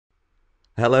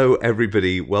Hello,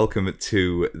 everybody. Welcome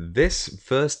to this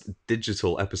first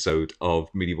digital episode of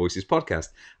Media Voices podcast,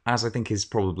 as I think is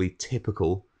probably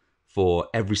typical for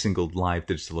every single live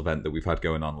digital event that we've had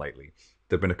going on lately.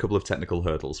 There have been a couple of technical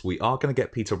hurdles. We are going to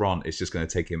get Peter on. It's just going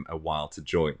to take him a while to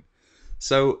join.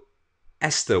 So,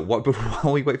 Esther, while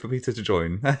we wait for Peter to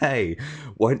join, hey,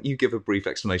 why don't you give a brief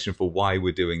explanation for why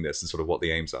we're doing this and sort of what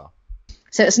the aims are?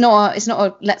 So it's not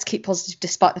a let's keep positive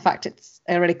despite the fact it's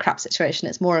a really crap situation.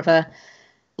 It's more of a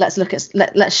let's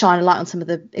shine a light on some of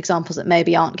the examples that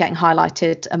maybe aren't getting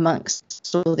highlighted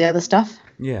amongst all the other stuff.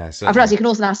 Yeah, I've realised you can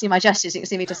also now see my gestures. You can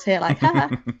see me just here like,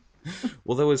 haha.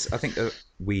 Well, I think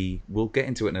we will get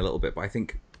into it in a little bit, but I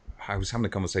think I was having a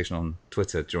conversation on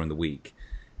Twitter during the week,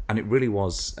 and it really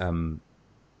was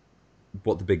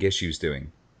what the big issue's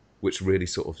doing, which really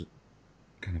sort of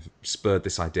kind of spurred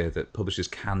this idea that publishers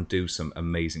can do some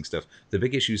amazing stuff. The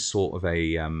big issue's sort of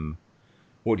a,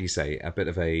 what do you say, a bit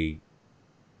of a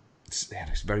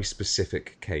very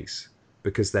specific case,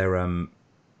 because they are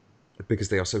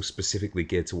so specifically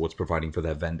geared towards providing for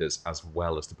their vendors as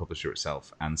well as the publisher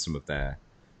itself and some of their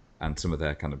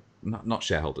kind of not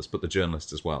shareholders but the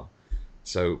journalists as well.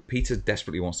 So Peter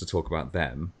desperately wants to talk about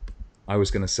them. I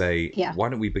was going to say, Why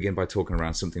don't we begin by talking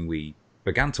around something we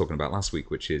began talking about last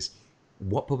week, which is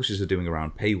what publishers are doing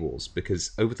around paywalls,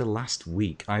 because over the last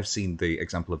week I've seen the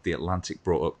example of The Atlantic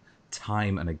brought up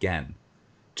time and again,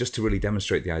 just to really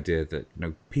demonstrate the idea that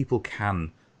people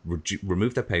can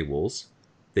remove their paywalls.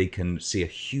 They can see a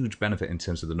huge benefit in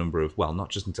terms of the number of, well, not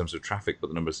just in terms of traffic, but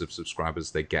the numbers of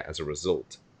subscribers they get as a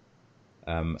result.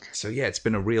 So yeah, it's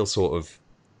been a real sort of...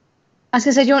 I was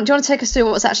going to say, do you want to take us through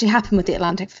what's actually happened with The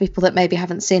Atlantic for people that maybe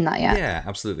haven't seen that yet? Yeah,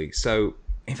 absolutely. So,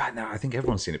 in fact, no, I think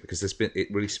everyone's seen it, because it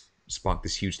really sparked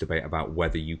this huge debate about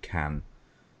whether you can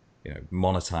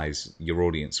monetize your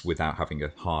audience without having a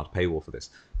hard paywall for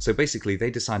this. So basically, they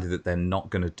decided that they're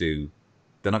not going to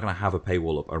have a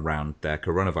paywall up around their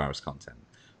coronavirus content,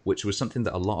 which was something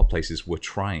that a lot of places were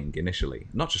trying initially.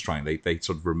 Not just trying, they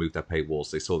sort of removed their paywalls.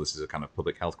 They saw this as a kind of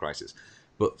public health crisis.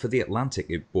 But for The Atlantic,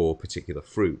 it bore particular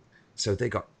fruit. So they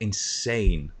got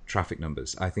insane traffic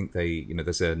numbers. I think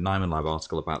there's a Nyman Lab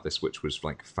article about this, which was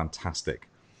like fantastic.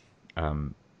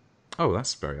 Oh,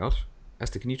 that's very odd.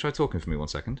 Esther, can you try talking for me 1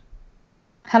 second?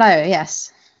 Hello,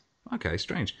 yes. Okay,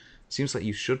 strange. Seems like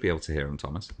you should be able to hear him,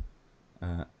 Thomas.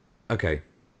 Okay,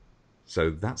 so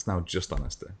that's now just on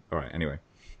Esther. All right, anyway.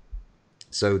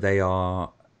 So they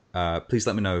are... please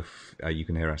let me know if you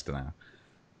can hear Esther now.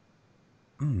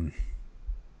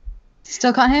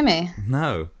 Still can't hear me?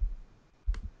 No.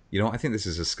 You know what? I think this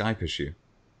is a Skype issue.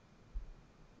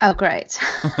 Oh, great.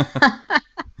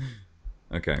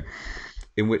 Okay.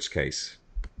 In which case,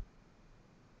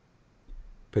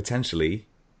 potentially,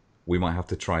 we might have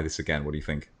to try this again. What do you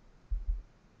think?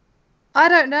 I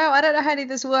don't know how any of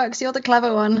this works. You're the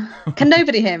clever one. Can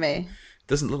nobody hear me?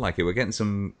 Doesn't look like it. We're getting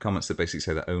some comments that basically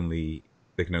say that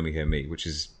they can only hear me, which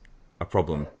is a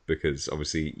problem, because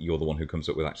obviously you're the one who comes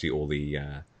up with actually all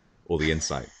the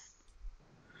insight.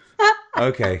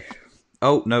 Okay.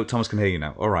 Oh no, Thomas can hear you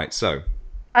now. All right. So,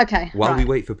 okay. While we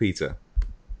wait for Peter,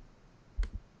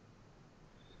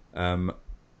 yeah.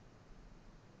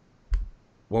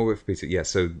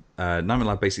 So Nyman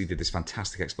Lab basically did this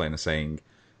fantastic explainer saying,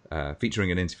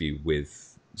 featuring an interview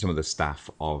with some of the staff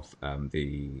of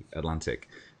The Atlantic,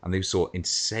 and they saw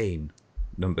insane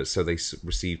numbers. So they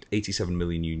received 87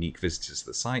 million unique visitors to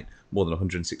the site, more than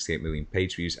 168 million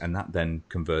page views, and that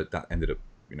ended up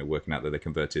working out that they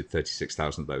converted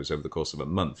 36,000 of those over the course of a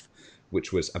month,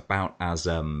 which was about as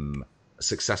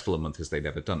successful a month as they'd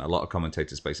ever done. A lot of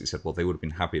commentators basically said, well, they would have been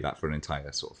happy that for an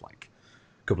entire sort of like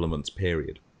couple of months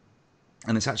period.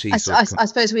 And it's actually... I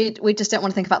suppose we just don't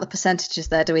want to think about the percentages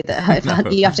there, do we? That no.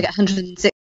 You have to get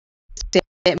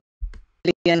 168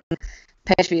 million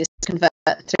page views to convert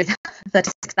through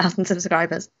 36,000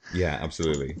 subscribers. Yeah,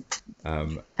 absolutely.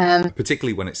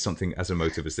 Particularly when it's something as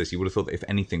emotive as this. You would have thought that if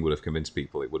anything would have convinced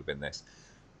people, it would have been this.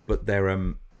 But they're...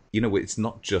 it's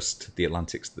not just The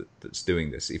Atlantic that's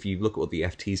doing this. If you look at what the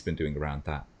FT's been doing around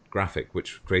that graphic,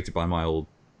 which created by my old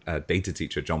data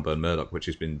teacher, John Byrne-Murdoch, which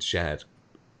has been shared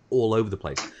all over the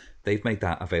place, they've made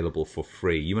that available for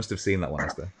free. You must have seen that one,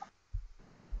 Esther.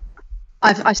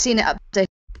 I've seen it updated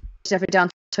every day on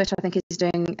Twitter. I think he's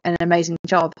doing an amazing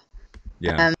job.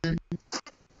 Yeah. But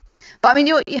I mean,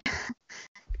 you're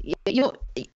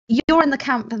in the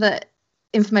camp that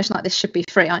information like this should be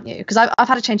free, aren't you? Because I've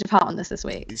had a change of heart on this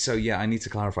week. So yeah, I need to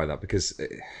clarify that, because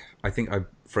I think I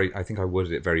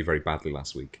worded it very, very badly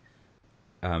last week.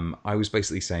 I was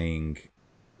basically saying,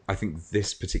 I think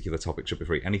this particular topic should be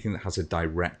free. Anything that has a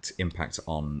direct impact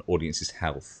on audiences'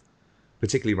 health,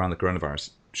 particularly around the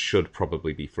coronavirus, should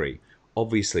probably be free.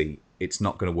 Obviously, it's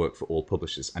not going to work for all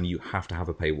publishers, and you have to have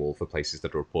a paywall for places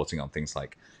that are reporting on things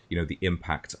like, the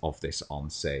impact of this on,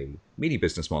 say, media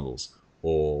business models,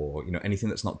 or anything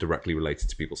that's not directly related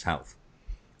to people's health.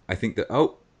 I think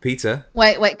that Peter.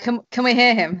 Wait, can we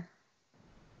hear him?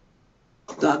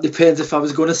 That depends if I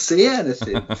was going to say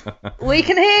anything. We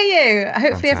can hear you.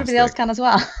 Hopefully everybody else can as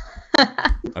well.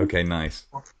 Okay, nice.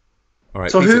 All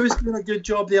right. So Peter, who was doing a good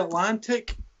job? The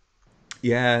Atlantic?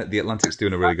 Yeah, the Atlantic's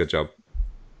doing a really good job.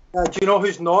 Do you know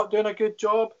who's not doing a good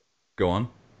job? Go on.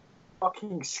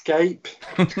 Fucking Skype.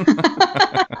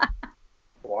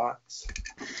 What?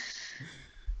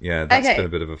 Yeah, that's been a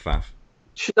bit of a faff.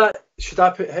 Should I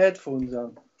put headphones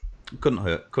on? Couldn't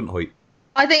hurt.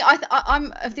 I think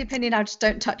I'm of the opinion I just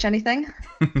don't touch anything.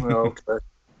 Well, okay.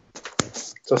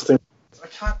 Just think. I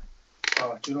can't.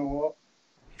 Oh, do you know what?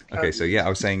 Okay, so yeah, I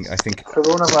was saying, I think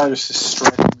coronavirus is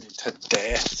striking me to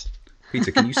death.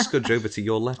 Peter, can you scudge over to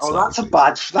your left side?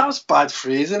 That was bad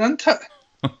phrasing, isn't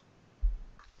it?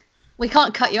 We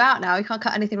can't cut you out now. We can't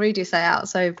cut anything rude you say out.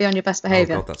 So be on your best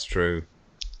behaviour. Oh God, that's true.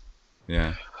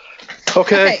 Yeah.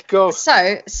 Okay, go.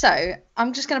 So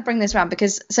I'm just going to bring this around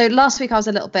because last week I was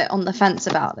a little bit on the fence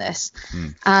about this,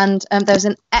 and there was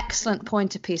an excellent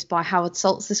pointer piece by Howard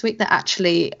Saltz this week that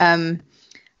actually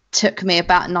took me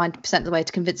about 90% of the way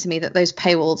to convincing me that those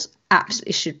paywalls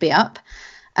absolutely should be up.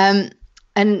 And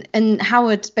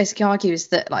Howard basically argues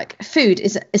that like food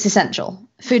is essential.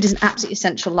 Food is an absolutely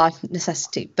essential life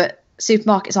necessity, but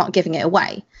supermarkets aren't giving it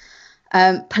away.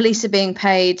 Police are being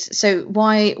paid. So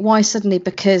why suddenly,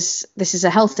 because this is a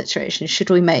health situation, should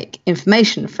we make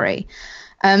information free?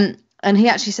 And he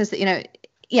actually says that,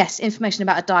 yes, information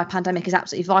about a dire pandemic is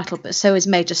absolutely vital, but so is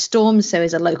major storms, so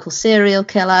is a local serial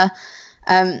killer.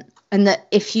 And that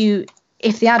if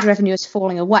the ad revenue is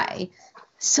falling away,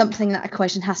 something in that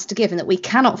equation has to give, and that we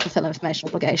cannot fulfill information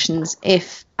obligations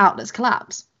if outlets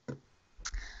collapse.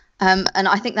 And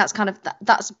I think that's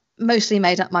that's mostly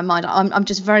made up my mind. I'm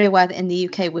just very aware that in the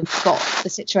UK we've got the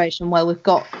situation where we've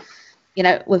got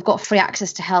free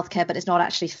access to healthcare, but it's not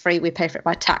actually free. We pay for it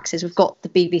by taxes. We've got the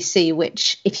BBC,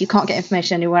 which if you can't get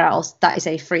information anywhere else, that is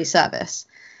a free service.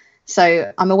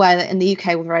 So I'm aware that in the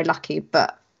UK we're very lucky,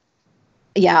 but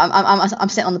yeah, I'm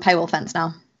sitting on the paywall fence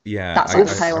now. Yeah, That's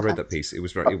I read that piece. It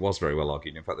was very well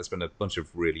argued. In fact, there's been a bunch of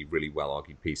really, really well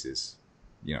argued pieces,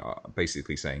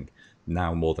 basically saying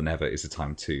now more than ever is the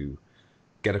time to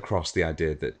get across the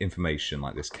idea that information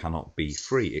like this cannot be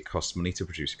free. It costs money to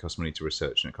produce, it costs money to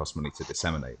research, and it costs money to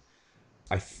disseminate.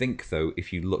 I think, though,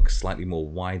 if you look slightly more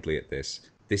widely at this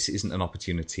isn't an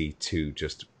opportunity to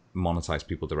just monetize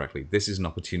people directly. This is an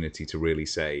opportunity to really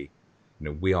say,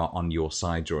 we are on your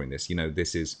side during this.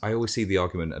 I always see the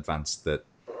argument advanced that,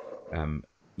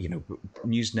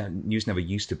 news never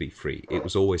used to be free. It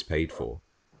was always paid for.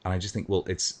 And I just think, well,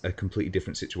 it's a completely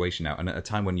different situation now. And at a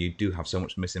time when you do have so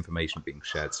much misinformation being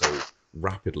shared so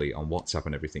rapidly on WhatsApp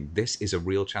and everything, this is a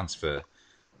real chance for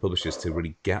publishers to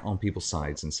really get on people's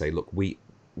sides and say, look, we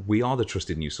are the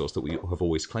trusted news source that we have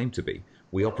always claimed to be.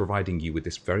 We are providing you with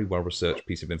this very well-researched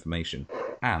piece of information.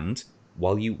 And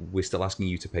while we're still asking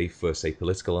you to pay for, say,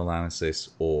 political analysis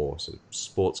or sort of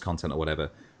sports content or whatever,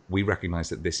 we recognize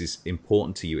that this is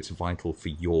important to you. It's vital for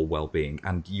your well-being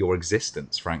and your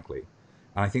existence, frankly.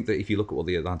 And I think that if you look at what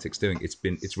the Atlantic's doing,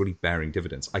 it's really bearing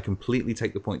dividends. I completely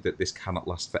take the point that this cannot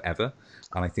last forever.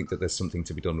 And I think that there's something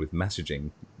to be done with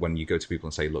messaging when you go to people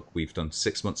and say, look, we've done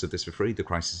 6 months of this for free. The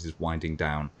crisis is winding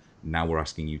down. Now we're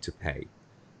asking you to pay.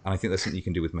 And I think there's something you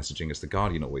can do with messaging, as The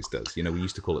Guardian always does. We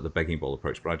used to call it the begging bowl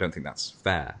approach, but I don't think that's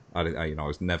fair. I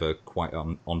was never quite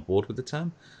on board with the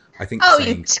term. I think.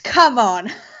 Come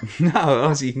on. No,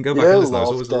 honestly, you can go back and listen. I was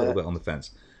always a little bit on the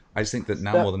fence. I just think that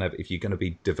now more than ever, if you're going to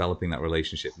be developing that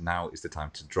relationship, now is the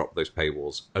time to drop those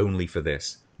paywalls only for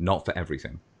this, not for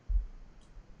everything.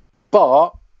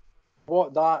 But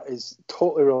what that is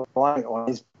totally reliant on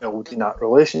is building that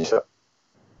relationship.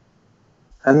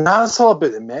 And that's all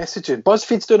about the messaging.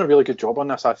 BuzzFeed's doing a really good job on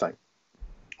this, I think,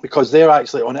 because they're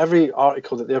actually, on every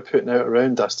article that they're putting out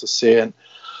around this, they're saying,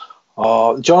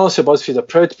 the journalists at BuzzFeed are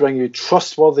proud to bring you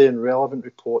trustworthy and relevant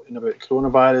reporting about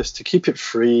coronavirus. To keep it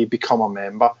free, become a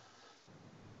member.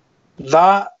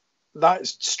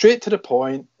 That's straight to the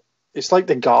point. It's like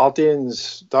the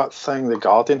Guardian's, that thing the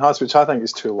Guardian has, which I think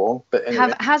is too long. But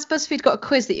anyway. Has BuzzFeed got a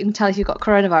quiz that you can tell if you've got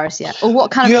coronavirus yet? Or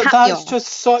what kind of cat you are? That's just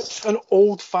such an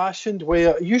old-fashioned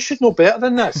way. You should know better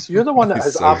than this. You're the one that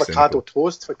has so avocado simple.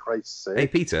 toast, for Christ's sake. Hey,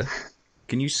 Peter,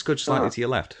 can you scudge slightly to your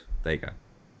left? There you go.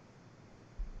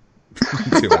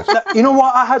 Too much. You know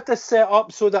what? I had this set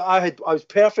up so that I was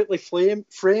perfectly framed.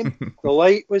 The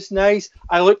light was nice.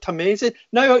 I looked amazing.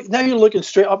 Now you're looking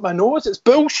straight up my nose. It's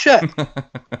bullshit.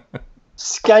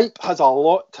 Skype has a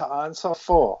lot to answer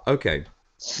for. Okay.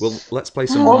 Well, let's play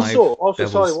some Also,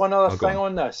 sorry, one other thing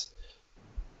on this.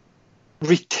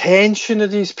 Retention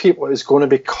of these people is going to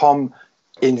become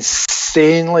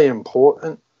insanely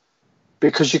important,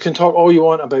 because you can talk all you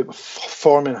want about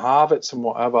forming habits and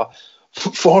whatever.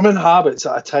 Forming habits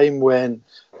at a time when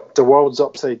the world's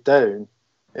upside down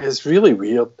is really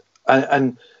weird.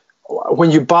 And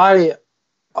when you buy,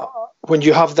 when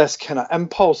you have this kind of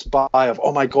impulse buy of,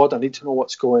 oh my God, I need to know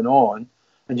what's going on,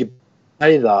 and you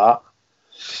buy that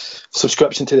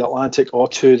subscription to the Atlantic or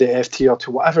to the FT or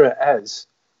to whatever it is,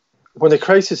 when the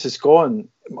crisis is gone,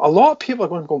 a lot of people are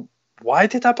going to go, why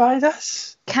did I buy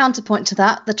this? Counterpoint to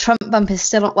that, the Trump bump is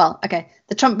still on. Well, okay,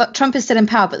 Trump is still in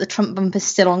power, but the Trump bump is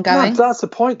still ongoing. No, that's the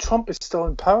point. Trump is still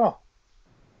in power.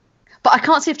 But I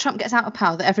can't see if Trump gets out of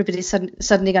power that everybody's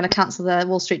suddenly going to cancel their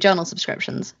Wall Street Journal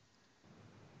subscriptions.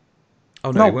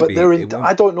 Oh no, but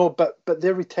I don't know, but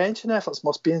their retention efforts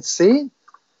must be insane.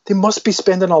 They must be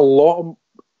spending a lot of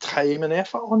time and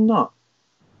effort on that,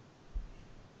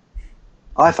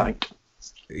 I think.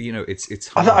 You know, it's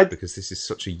hard because this is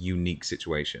such a unique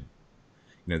situation.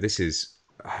 You know, this is,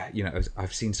 you know,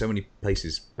 I've seen so many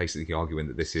places basically arguing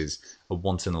that this is a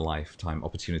once-in-a-lifetime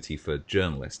opportunity for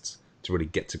journalists to really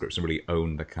get to grips and really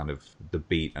own the kind of the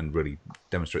beat and really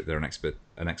demonstrate they're an expert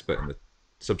in the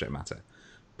subject matter.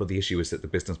 But the issue is that the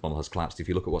business model has collapsed. If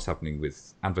you look at what's happening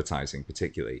with advertising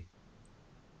particularly,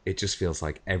 it just feels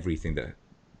like everything that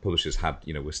publishers had,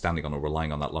 you know, were standing on or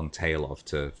relying on that long tail of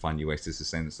to find new ways to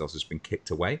sustain themselves has been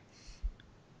kicked away.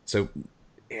 So,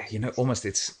 you know, almost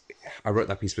I wrote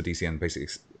that piece for DCN basically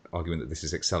arguing that this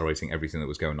is accelerating everything that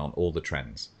was going on, all the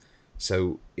trends.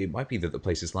 So it might be that the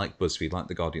places like BuzzFeed, like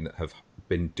The Guardian, that have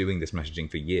been doing this messaging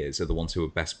for years are the ones who are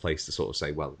best placed to sort of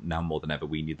say, well, now more than ever,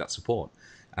 we need that support.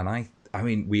 And I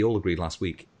mean, we all agreed last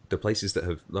week, the places that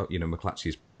have, you know,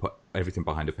 McClatchy's put everything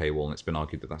behind a paywall and it's been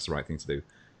argued that that's the right thing to do.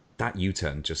 That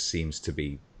U-turn just seems to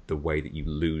be the way that you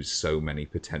lose so many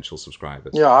potential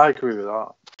subscribers. Yeah, I agree with that.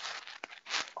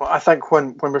 I think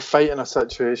when we're fighting a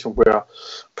situation where,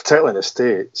 particularly in the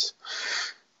States,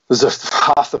 there's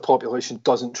half the population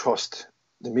doesn't trust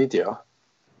the media,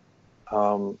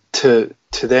 to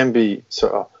then be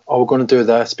sort of, oh, we're going to do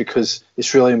this because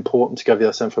it's really important to give you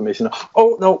this information.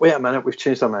 Oh, no, wait a minute, we've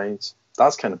changed our minds.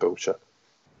 That's kind of bullshit.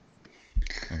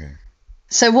 Okay.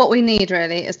 So what we need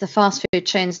really is the fast food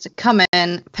chains to come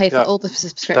in, pay for all the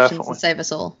subscriptions and save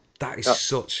us all. That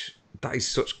is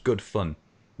such good fun.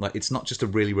 Like, it's not just a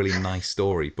really, really nice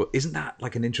story, but isn't that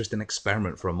like an interesting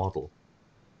experiment for a model?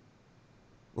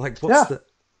 Like,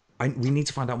 we need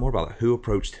to find out more about that. Who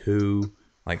approached who?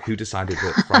 Like, who decided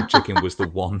that fried chicken was the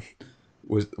one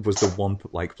was the one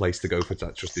like place to go for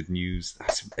that trusted news?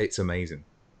 It's amazing.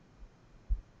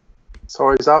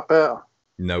 So is that better?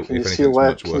 No, can if anything, it's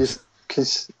much worse.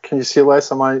 Can you see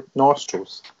less of my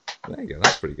nostrils? There you go.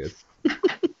 That's pretty good.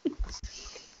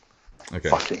 Okay.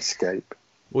 Fucking Skype.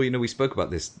 Well, you know, we spoke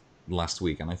about this last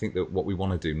week, and I think that what we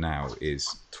want to do now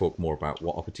is talk more about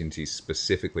what opportunities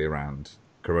specifically around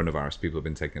coronavirus people have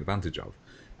been taking advantage of.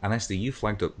 And Esther, you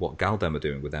flagged up what Galdem are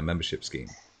doing with their membership scheme.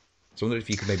 So I wonder if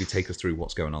you could maybe take us through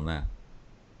what's going on there.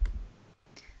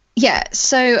 Yeah,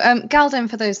 so Galdem,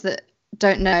 for those that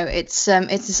don't know, it's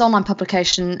this online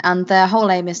publication, and their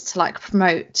whole aim is to like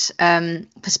promote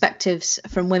perspectives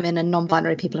from women and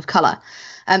non-binary people of colour.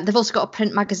 They've also got a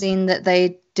print magazine that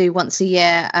they do once a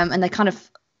year, and they kind of,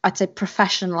 I'd say,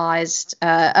 professionalised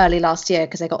early last year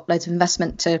because they got loads of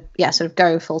investment to sort of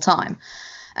go full time.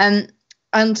 And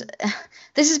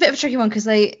this is a bit of a tricky one because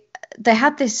they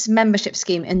had this membership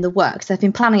scheme in the works. They've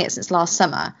been planning it since last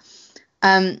summer.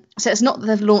 So it's not that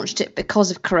they've launched it because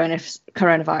of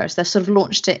coronavirus. They've sort of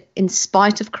launched it in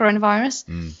spite of coronavirus.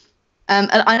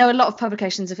 And I know a lot of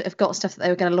publications have got stuff that they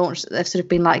were going to launch that they've sort of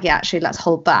been like, yeah, actually, let's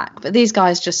hold back. But these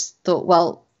guys just thought,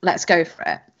 well, let's go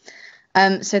for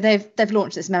it. So they've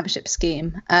launched this membership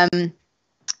scheme. And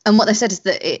what they said is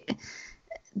that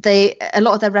a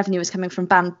lot of their revenue is coming from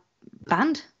brand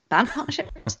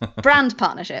partnerships, brand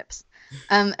partnerships.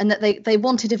 And that they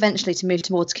wanted eventually to move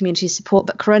towards community support,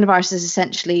 but coronavirus is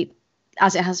essentially,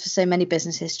 as it has for so many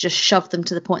businesses, just shoved them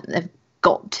to the point that they've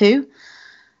got to,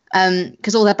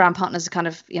 because all their brand partners are kind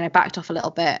of, you know, backed off a little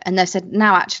bit, and they've said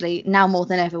now more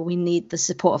than ever we need the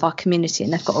support of our community,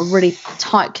 and they've got a really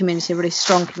tight community, a really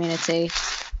strong community,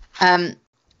 and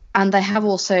they have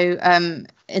also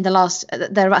in the last,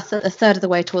 they're about a third of the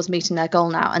way towards meeting their goal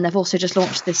now, and they've also just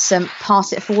launched this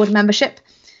Pass It Forward membership.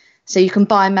 So you can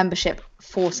buy a membership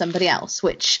for somebody else,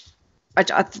 which I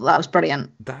thought that was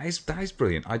brilliant. That is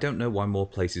brilliant. I don't know why more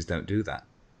places don't do that.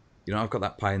 You know, I've got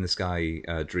that pie in the sky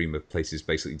dream of places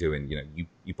basically doing, you know,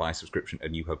 you buy a subscription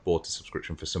and you have bought a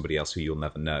subscription for somebody else who you'll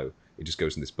never know. It just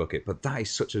goes in this bucket. But that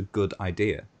is such a good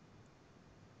idea.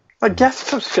 Like gift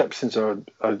subscriptions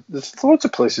there's loads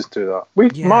of places do that.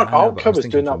 Mark Alka was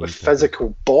doing that with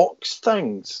physical box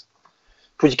things.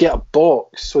 Where you get a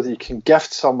box so that you can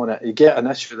gift someone it. You get an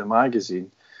issue of the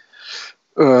magazine,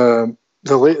 the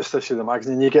latest issue of the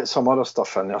magazine, and you get some other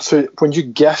stuff in there. So when you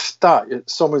gift that,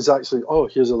 someone's actually,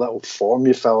 here's a little form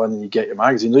you fill in and you get your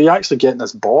magazine. So you're actually getting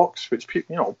this box, which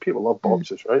people love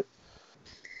boxes, right?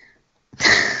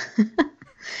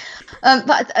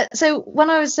 So when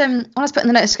I was putting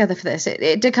the notes together for this,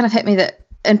 it did kind of hit me that,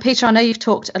 and Peter, I know you've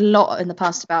talked a lot in the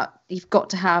past about you've got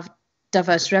to have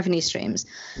diverse revenue streams.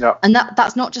 Yeah. And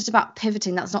that's not just about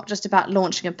pivoting. That's not just about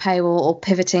launching a paywall or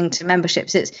pivoting to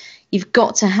memberships. It's you've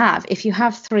got to have, if you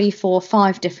have 3, 4,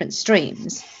 5 different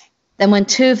streams, then when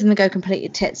 2 of them go completely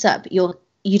tits up, you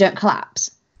don't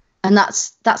collapse. And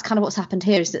that's kind of what's happened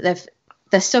here, is that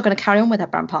they're still going to carry on with their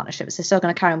brand partnerships. They're still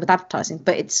going to carry on with advertising,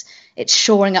 but it's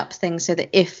shoring up things so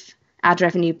that if ad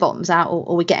revenue bottoms out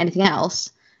or we get anything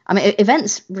else, I mean,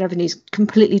 events revenue's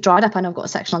completely dried up. I know I've got a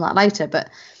section on that later, but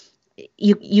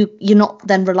you're not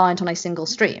then reliant on a single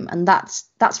stream, and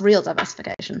that's real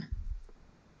diversification.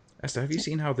 Esther, have you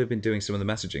seen how they've been doing some of the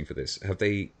messaging for this? Have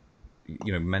they,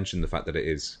 mentioned the fact that it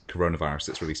is coronavirus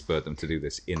that's really spurred them to do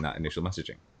this in that initial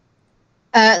messaging?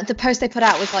 The post they put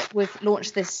out was like, we've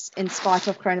launched this in spite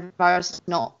of coronavirus,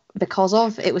 not because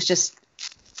of. It was just,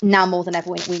 now more than ever,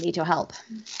 we need your help.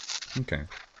 Okay.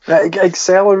 It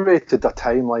accelerated the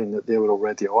timeline that they were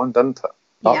already on, didn't it?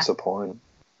 That's the point.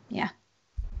 Yeah.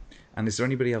 And is there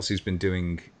anybody else who's been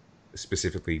doing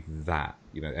specifically that?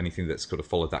 Anything that's sort of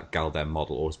followed that Galden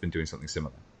model or has been doing something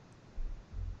similar?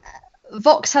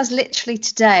 Vox has literally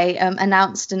today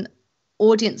announced an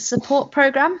audience support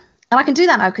program. And I can do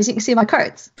that now because you can see my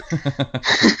quotes.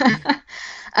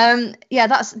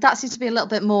 That seems to be a little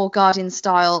bit more Guardian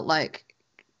style. Like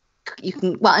you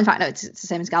can, well, in fact, no, it's the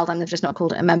same as Galden. They've just not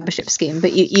called it a membership scheme,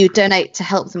 but you donate to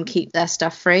help them keep their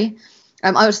stuff free.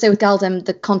 I would say with Galden,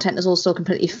 the content is also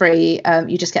completely free.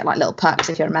 You just get like little perks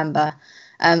if you're a member.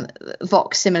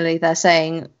 Vox, similarly, they're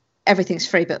saying everything's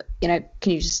free, but can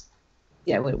you just,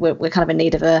 we're kind of in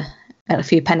need of a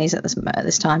few pennies at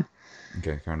this time.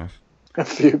 Okay, fair enough. A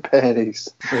few pennies.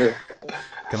 Can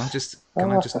I just?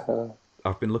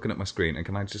 I've been looking at my screen, and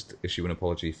can I just issue an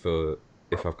apology for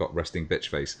if I've got resting bitch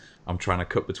face? I'm trying to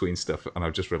cut between stuff, and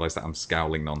I've just realised that I'm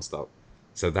scowling non-stop.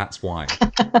 So that's why.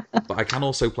 But I can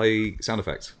also play sound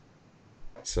effects.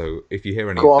 So if you hear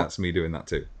any, that's me doing that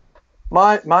too.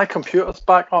 My computer's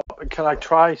back up. Can I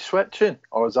try switching,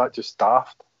 or is that just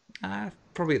daft?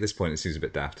 Probably at this point it seems a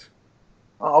bit daft.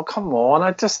 Oh, come on.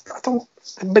 I don't...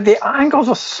 But the angles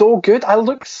are so good. I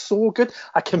look so good.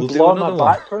 I can blur my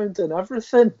background and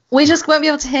everything. We just won't be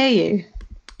able to hear you.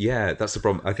 Yeah, that's the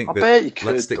problem. I think I bet you could,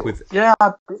 let's stick with... Yeah.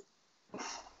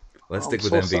 Let's stick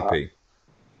with MVP. Sad.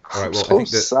 All right, well, I think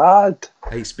sad.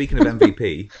 Hey, speaking of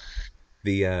MVP,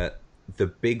 the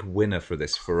big winner for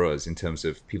this for us in terms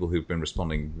of people who've been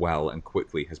responding well and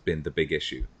quickly has been the big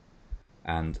issue.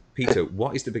 And Peter,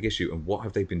 what is the big issue, and what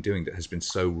have they been doing that has been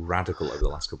so radical over the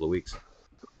last couple of weeks?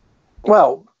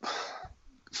 Well,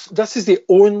 this is the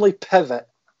only pivot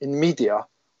in media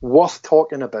worth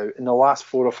talking about in the last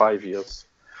 4 or 5 years.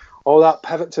 All that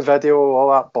pivot to video,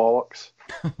 all that bollocks.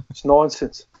 It's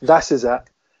nonsense. This is it.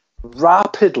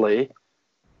 Rapidly,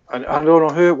 and I don't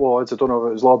know who it was. I don't know if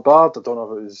it was Lord Bird. I don't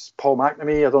know if it was Paul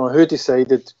McNamee. I don't know who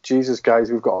decided, Jesus,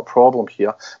 guys, we've got a problem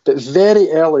here. But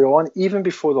very early on, even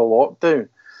before the lockdown,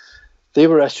 they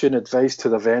were issuing advice to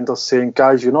the vendors saying,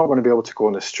 guys, you're not going to be able to go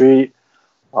on the street.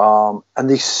 And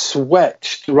they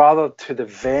switched rather to the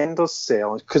vendors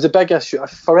selling. Because the big issue,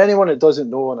 for anyone that doesn't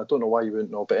know, and I don't know why you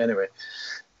wouldn't know, but anyway,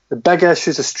 the big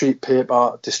issue is a street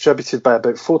paper distributed by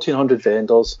about 1,400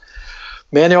 vendors.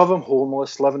 Many of them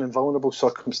homeless, living in vulnerable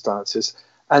circumstances.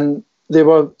 And they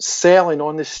were selling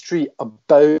on the street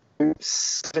about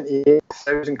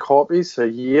 78,000 copies a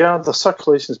year. The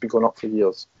circulation's been going up for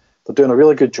years. They're doing a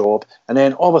really good job. And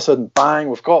then all of a sudden, bang,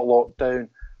 we've got lockdown.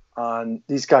 And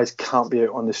these guys can't be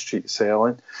out on the street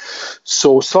selling.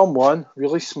 So someone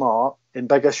really smart in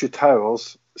Big Issue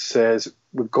Towers says,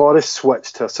 we've got to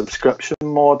switch to a subscription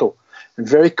model. And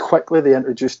very quickly they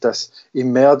introduced this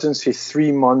emergency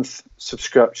 3-month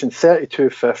subscription,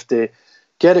 $32.50,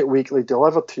 get it weekly,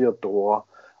 delivered to your door.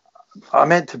 I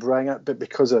meant to bring it, but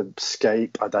because of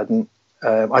Skype, I didn't.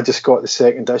 I just got the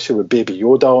second issue with Baby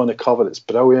Yoda on the cover. It's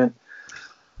brilliant.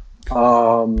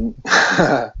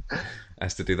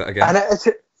 Has to do that again. And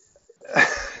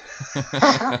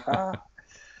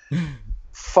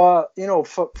for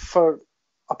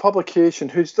a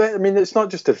publication it's not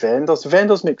just the vendors. The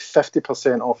vendors make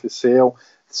 50% off the sale,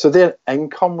 so their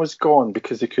income was gone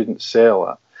because they couldn't sell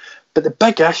it. But the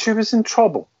big issue was in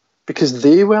trouble because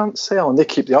they weren't selling. They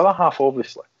keep the other half,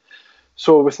 obviously.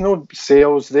 So with no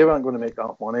sales, they weren't going to make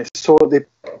that money. So they've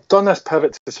done this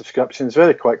pivot to subscriptions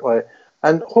very quickly,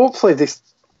 and hopefully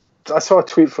I saw a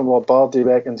tweet from Lord Bardi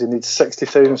reckons he needs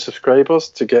 60,000 subscribers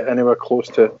to get anywhere close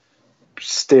to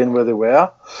staying where they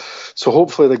were. So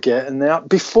hopefully they're getting there.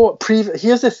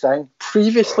 Here's the thing.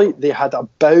 Previously, they had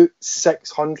about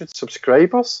 600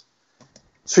 subscribers.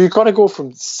 So you've got to go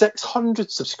from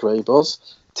 600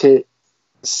 subscribers to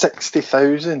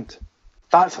 60,000.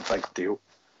 That's a big deal.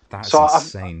 That's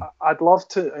insane. I'd love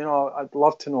to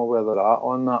know where they're at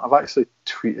on that. I've actually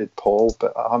tweeted Paul,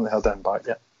 but I haven't heard anything back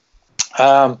yet.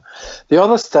 The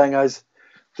other thing is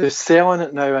they're selling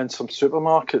it now in some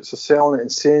supermarkets. They're selling it in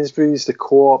Sainsbury's, the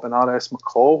Co-op, and RS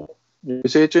McCall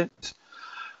newsagents.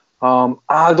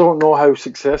 I don't know how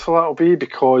successful that'll be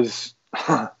because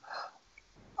I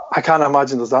can't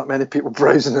imagine there's that many people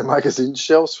browsing the magazine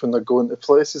shelves when they're going to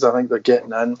places. I think they're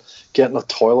getting in, getting a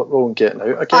toilet roll and getting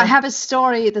out again. I have a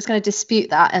story that's going to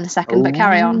dispute that in a second, but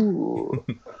carry on.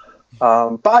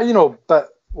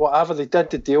 But whatever, they did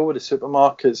the deal with the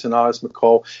supermarkets and RS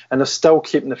McCall, and they're still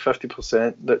keeping the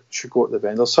 50% that should go to the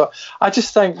vendors. So I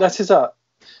just think this is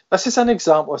an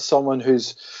example of someone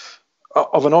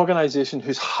of an organisation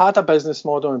who's had a business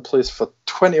model in place for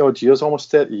 20 odd years,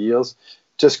 almost 30 years,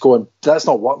 just going, that's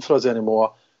not working for us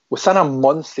anymore. Within a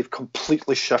month, they've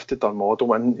completely shifted their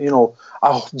model, and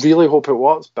I really hope it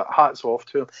works. But hats off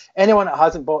to them. Anyone that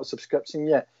hasn't bought a subscription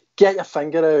yet, get your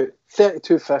finger out,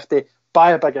 $32.50.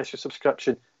 Buy a big issue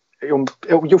subscription. You'll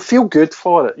feel good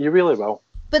for it. You really will.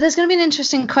 But there's going to be an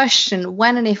interesting question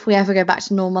when and if we ever go back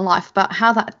to normal life about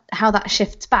how that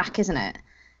shifts back, isn't it?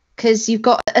 Because you've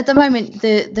got, at the moment,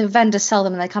 the vendors sell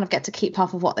them and they kind of get to keep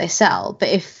half of what they sell. But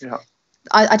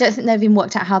I don't think they've even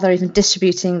worked out how they're even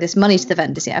distributing this money to the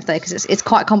vendors yet, have they? Because it's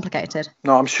quite complicated.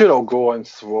 No, I'm sure it'll go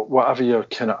into whatever your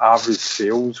kind of average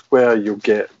sales, where you'll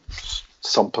get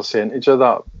some percentage of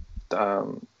that.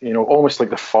 Almost like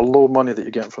the furlough money that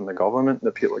you're getting from the government,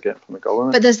 that people are getting from the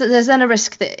government. But there's then a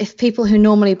risk that if people who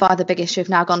normally buy the big issue have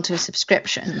now gone to a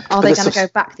subscription, are they going to go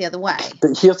back the other way?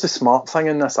 But here's the smart thing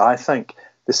in this, I think.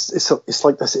 It's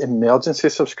like this emergency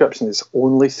subscription. It's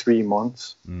only 3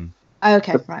 months.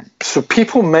 Okay, right. So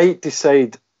people might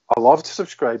decide, I love to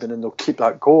subscribe, and then they'll keep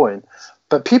that going.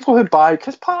 But people who buy,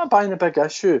 because part of buying a big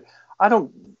issue, I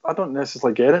don't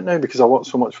necessarily get it now because I work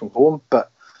so much from home,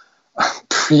 but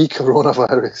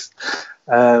pre-coronavirus.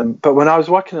 But when I was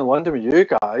working in London with you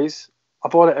guys, I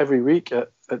bought it every week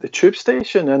at the tube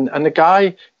station, and the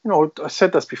guy, I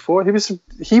said this before, he was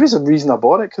the reason I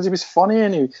bought it, because he was funny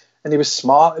and he was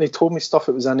smart, and he told me stuff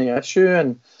that was any issue,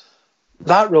 and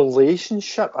that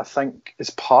relationship, I think, is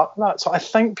part of that. So I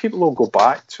think people will go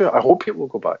back to it. I hope people will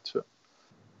go back to it.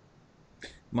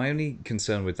 My only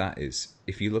concern with that is,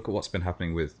 if you look at what's been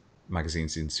happening with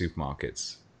magazines in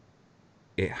supermarkets,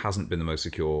 it hasn't been the most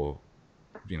secure,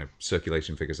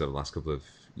 circulation figures over the last couple of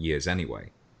years anyway.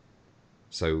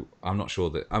 So I'm not sure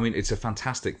that... I mean, it's a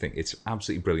fantastic thing. It's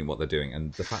absolutely brilliant what they're doing.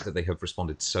 And the fact that they have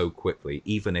responded so quickly,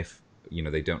 even if,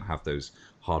 they don't have those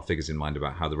hard figures in mind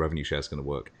about how the revenue share is going to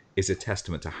work, is a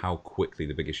testament to how quickly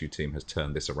the Big Issue team has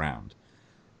turned this around.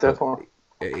 Definitely.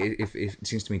 It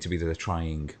seems to me to be that they're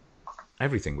trying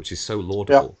everything, which is so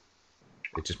laudable.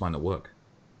 Yeah. It just might not work.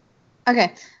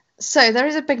 Okay. So there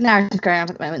is a big narrative going on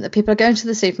at the moment that people are going to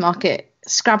the supermarket,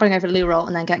 scrabbling over loo roll,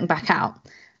 and then getting back out.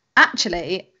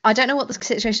 Actually, I don't know what the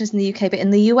situation is in the UK, but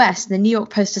in the US, the New York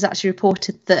Post has actually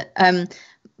reported that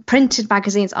printed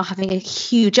magazines are having a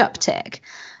huge uptick.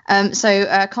 So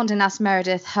Condé Nast,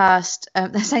 Meredith, Hearst,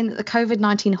 they're saying that the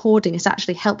COVID-19 hoarding has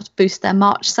actually helped boost their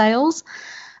March sales.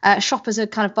 Shoppers are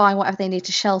kind of buying whatever they need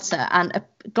to shelter, and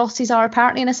glossies are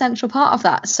apparently an essential part of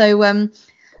that. So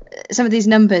some of these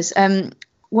numbers,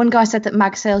 one guy said that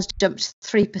mag sales jumped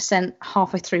 3%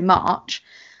 halfway through March,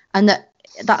 and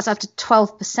that's up to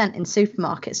 12% in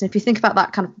supermarkets. And if you think about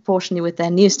that kind of proportionally with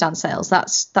their newsstand sales,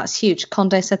 that's huge.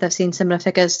 Condé said they've seen similar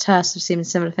figures. Hearst have seen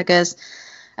similar figures.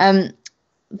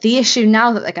 The issue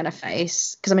now that they're going to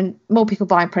face, because more people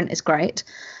buying print is great,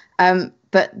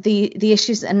 but the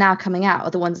issues that are now coming out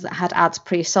are the ones that had ads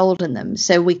pre-sold in them.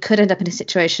 So we could end up in a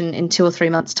situation in 2 or 3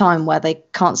 months' time where they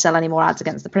can't sell any more ads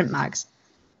against the print mags.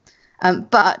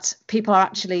 But people are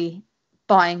actually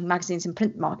buying magazines in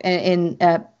print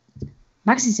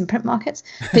magazines in print markets.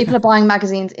 People are buying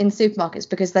magazines in supermarkets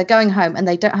because they're going home and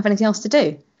they don't have anything else to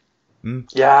do.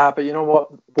 Yeah, but you know what?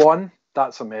 One,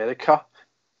 that's America.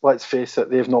 Let's face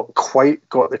it, they've not quite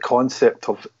got the concept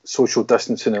of social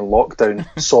distancing and lockdown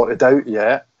sorted out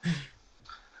yet.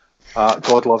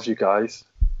 God loves you guys.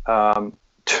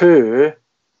 Two,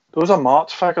 those are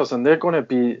March figures, and they're going to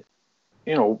be,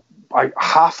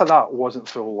 half of that wasn't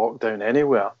full lockdown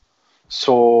anywhere.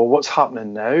 So what's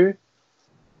happening now?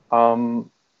 The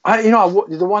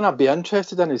one I'd be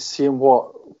interested in is seeing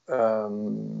what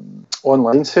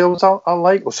online sales are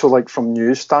like. So like from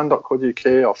newsstand.co.uk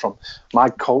or from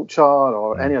Mag Culture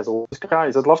or any of those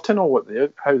guys. I'd love to know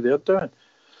how they're doing.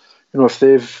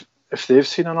 If they've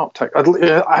seen an uptick.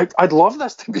 I'd love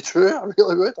this to be true. I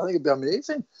really would. I think it'd be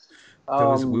amazing.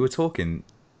 We were talking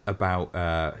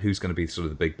about who's going to be sort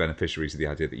of the big beneficiaries of the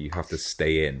idea that you have to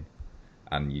stay in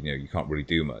and you can't really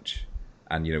do much.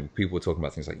 And people were talking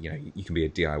about things like you can be a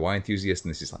DIY enthusiast,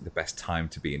 and this is like the best time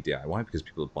to be in DIY because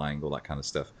people are buying all that kind of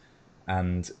stuff.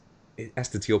 And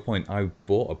Esther, to your point, I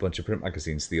bought a bunch of print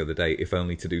magazines the other day, if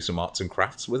only to do some arts and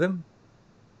crafts with them.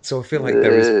 So I feel like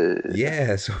there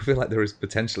is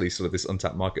potentially sort of this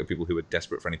untapped market of people who are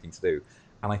desperate for anything to do,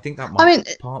 and I think that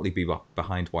might partly be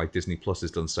behind why Disney Plus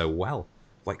has done so well.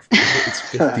 Like it's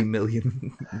 50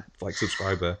 million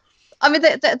subscriber. I mean,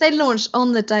 they launched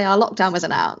on the day our lockdown was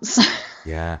announced.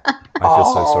 Yeah, I feel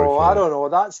so sorry for I don't know.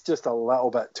 That's just a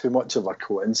little bit too much of a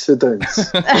coincidence.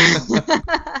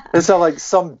 Is there like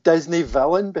some Disney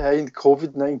villain behind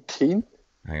COVID-19?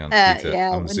 Hang on, Peter.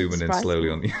 Yeah, I'm zooming in slowly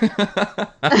on you.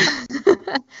 But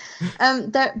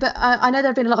I know there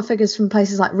have been a lot of figures from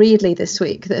places like Readly this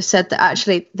week that have said that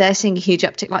actually they're seeing a huge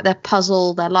uptick, like their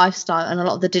puzzle, their lifestyle, and a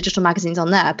lot of the digital magazines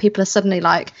on there. People are suddenly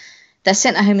like, they're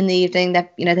sitting at home in the evening. They've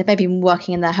maybe been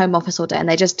working in their home office all day, and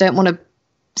they just don't want to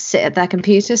sit at their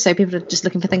computer. So people are just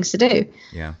looking for things to do.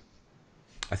 Yeah,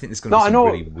 I think there's going to be some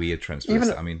really weird trends for this.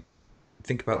 I mean,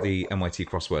 think about the NYT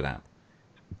crossword app.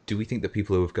 Do we think that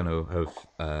people who are going to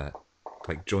have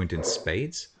joined in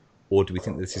spades, or do we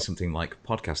think this is something like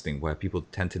podcasting where people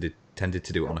tended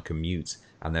to do it on a commute,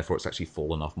 and therefore it's actually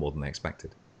fallen off more than they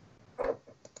expected?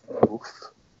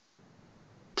 Oof.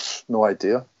 No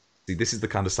idea. See, this is the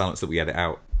kind of silence that we edit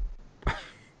out.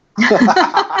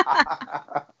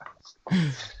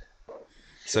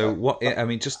 So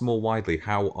just more widely,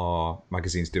 how are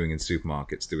magazines doing in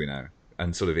supermarkets, do we know?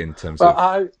 And sort of in terms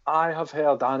of... I have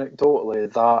heard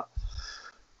anecdotally that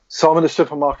some of the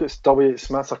supermarkets, W.H.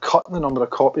 Smith, are cutting the number of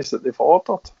copies that they've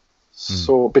ordered.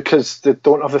 So because they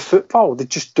don't have the footfall, they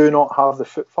just do not have the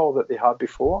footfall that they had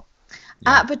before.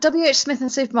 Yeah. But W.H. Smith and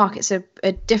supermarkets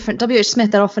are different. W.H.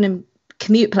 Smith, they're often in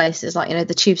commute places like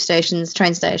the tube stations,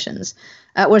 train stations,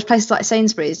 whereas places like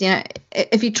Sainsbury's,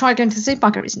 if you try going to the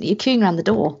supermarket recently, you're queuing around the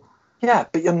door. Yeah,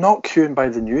 but you're not queuing by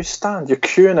the newsstand. You're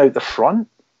queuing out the front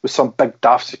with some big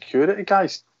daft security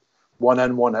guys, one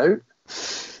in, one out.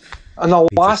 And the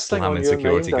last thing on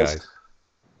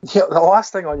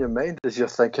your mind is you're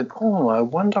thinking, oh, I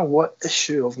wonder what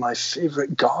issue of my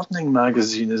favourite gardening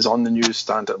magazine is on the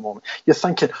newsstand at the moment. You're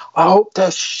thinking, I hope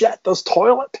there's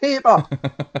toilet paper.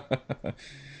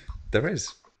 There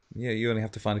is. Yeah, you only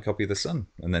have to find a copy of The Sun,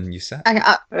 and then you set. I'm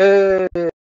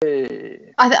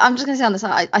just going to say on this,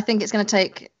 I think it's going to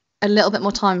take a little bit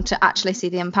more time to actually see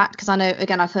the impact, because I know,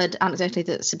 again, I've heard anecdotally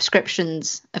that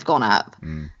subscriptions have gone up.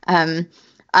 I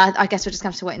guess we're just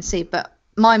going to have to wait and see, but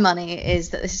my money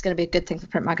is that this is going to be a good thing for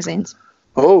print magazines.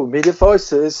 Oh, media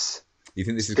voices. You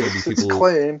think this is going to be people...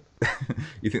 claim.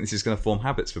 You think this is going to form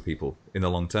habits for people in the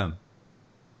long term?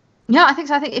 Yeah, I think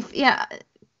so. I think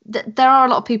there are a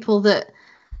lot of people that,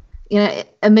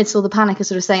 amidst all the panic, are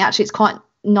sort of saying actually it's quite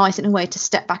nice in a way to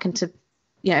step back into,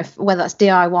 whether that's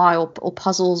DIY or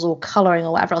puzzles or colouring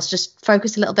or whatever else, just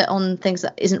focus a little bit on things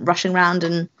that isn't rushing around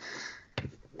and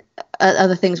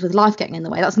other things with life getting in the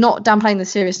way. That's not downplaying the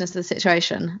seriousness of the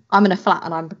situation. I'm in a flat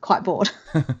and I'm quite bored.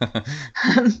 But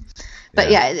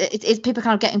it's people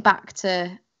kind of getting back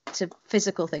to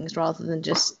physical things rather than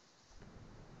just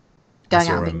going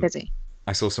out and being busy.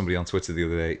 I saw somebody on Twitter the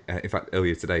other day, in fact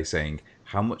earlier today, saying,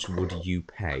 how much would you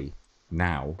pay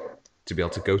now to be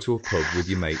able to go to a pub with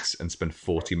your mates and spend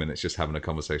 40 minutes just having a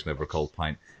conversation over a cold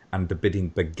pint? And the bidding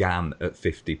began at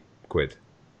 50 quid.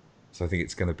 So I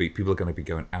think people are going to be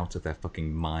going out of their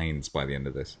fucking minds by the end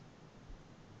of this.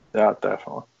 Yeah,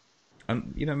 definitely.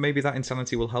 And, maybe that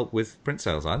insanity will help with print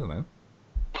sales. I don't know.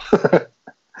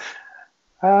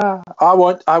 I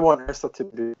want Esther to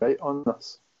be right on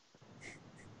this.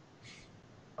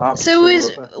 Absolutely.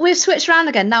 So we've switched around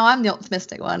again. Now I'm the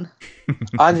optimistic one.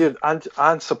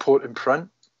 and supporting print.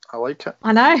 I like it.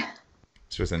 I know.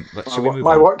 So then,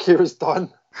 my work here is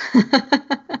done.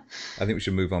 I think we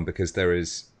should move on because there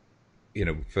is,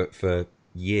 for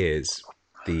years,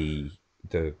 the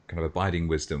kind of abiding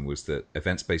wisdom was that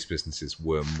events-based businesses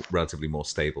were relatively more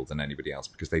stable than anybody else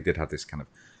because they did have this kind of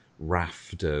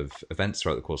raft of events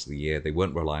throughout the course of the year. They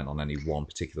weren't reliant on any one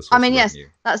particular source of Yes, revenue.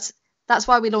 that's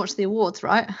why we launched the awards,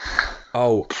 right?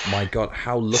 Oh my God,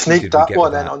 how lucky Sneak did we that get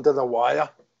one with in that? under the wire.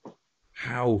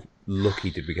 How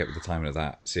lucky did we get with the timing of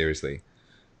that? Seriously.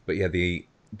 But yeah, the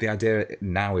idea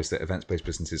now is that events-based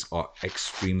businesses are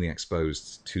extremely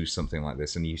exposed to something like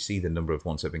this, and you see the number of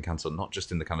ones that have been cancelled, not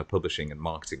just in the kind of publishing and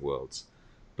marketing worlds,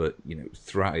 but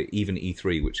throughout even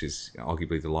E3, which is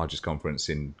arguably the largest conference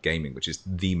in gaming, which is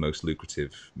the most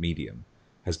lucrative medium,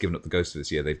 has given up the ghost of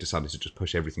this year. They've decided to just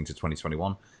push everything to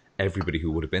 2021. Everybody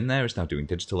who would have been there is now doing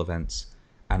digital events,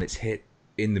 and it's hit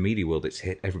in the media world. It's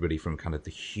hit everybody from kind of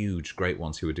the huge, great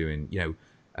ones who are doing,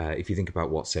 if you think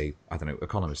about what, say, I don't know,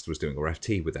 Economist was doing, or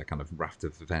FT with their kind of raft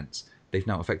of events, they've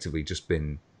now effectively just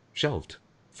been shelved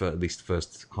for at least the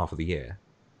first half of the year.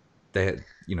 They've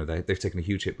taken a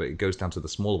huge hit, but it goes down to the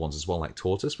smaller ones as well, like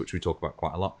Tortoise, which we talk about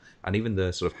quite a lot, and even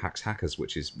the sort of hackers,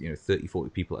 which is 30, 40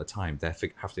 people at a time. They're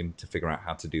having to figure out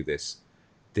how to do this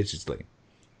digitally.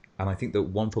 And I think that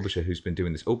one publisher who's been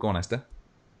doing this. Oh, go on, Esther.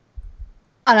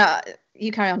 I know,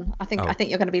 you carry on. I think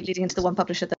you're going to be leading into the one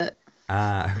publisher that.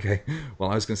 Okay. Well,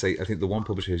 I was going to say, I think the one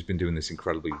publisher who's been doing this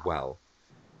incredibly well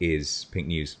is Pink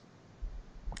News.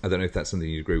 I don't know if that's something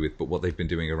you agree with, but what they've been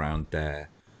doing around their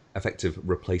effective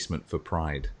replacement for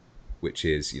Pride, which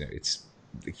is, it's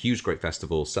a huge, great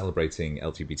festival celebrating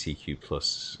LGBTQ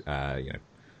plus,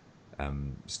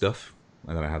 stuff.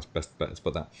 I don't know how to best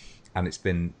put that. And it's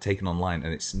been taken online,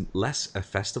 and it's less a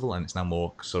festival, and it's now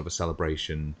more sort of a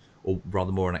celebration, or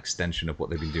rather more an extension of what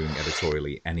they've been doing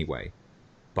editorially anyway.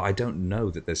 But I don't know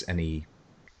that there's any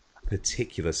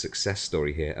particular success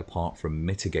story here apart from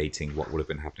mitigating what would have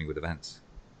been happening with events.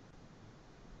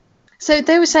 So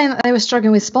they were saying that they were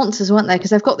struggling with sponsors, weren't they?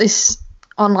 Because they've got this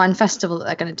online festival that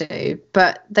they're going to do,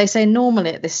 but they say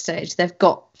normally at this stage they've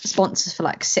got sponsors for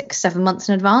like 6-7 months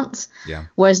in advance. Yeah.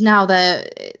 Whereas now they're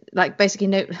like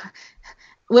basically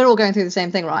we're all going through the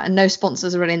same thing, right? And no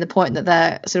sponsors are really in the point that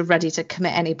they're sort of ready to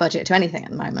commit any budget to anything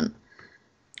at the moment.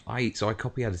 I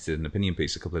copy edited an opinion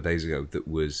piece a couple of days ago that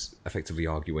was effectively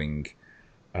arguing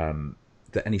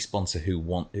that any sponsor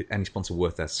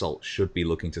worth their salt should be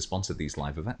looking to sponsor these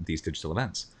these digital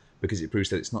events, because it proves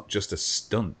that it's not just a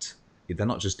stunt. They're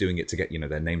not just doing it to get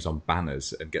their names on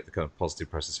banners and get the kind of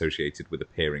positive press associated with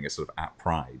appearing as sort of at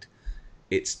Pride.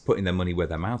 It's putting their money where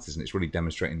their mouth is, and it's really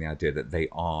demonstrating the idea that they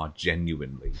are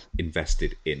genuinely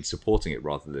invested in supporting it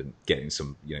rather than getting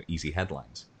some easy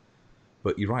headlines.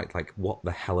 But you're right, like, what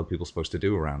the hell are people supposed to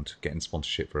do around getting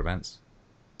sponsorship for events?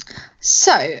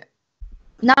 So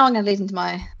now I'm going to lead into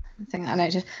my thing that I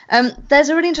noted. There's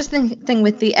a really interesting thing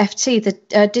with the FT. The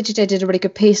Digidey did a really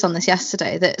good piece on this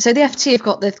yesterday. So the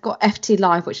FT they've got FT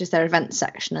Live, which is their events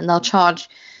section, and they'll charge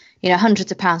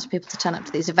hundreds of pounds for people to turn up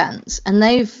to these events. And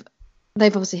they've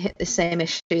obviously hit the same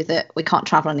issue that we can't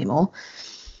travel anymore.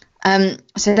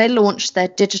 So they launched their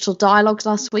digital dialogues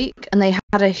last week, and they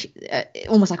had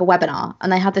almost like a webinar,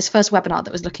 and they had this first webinar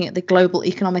that was looking at the global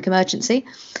economic emergency.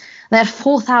 They had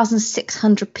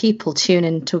 4,600 people tune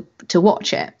in to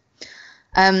watch it,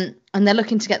 and they're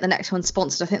looking to get the next one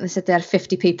sponsored. I think they said they had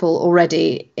 50 people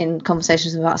already in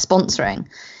conversations about sponsoring.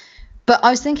 But I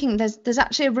was thinking there's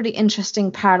actually a really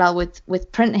interesting parallel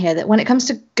with print here, that when it comes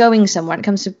to going somewhere, when it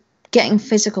comes to getting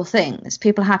physical things,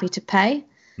 people are happy to pay.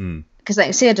 Because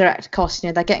they see a direct cost,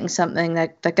 they're getting something,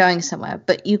 they're going somewhere,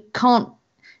 but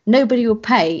nobody will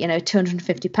pay,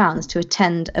 £250 to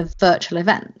attend a virtual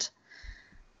event.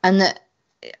 And that,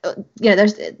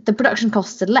 there's the production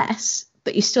costs are less,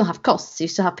 but you still have costs. You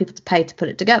still have people to pay to put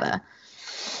it together.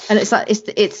 And it's like,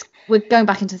 we're going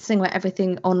back into the thing where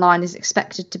everything online is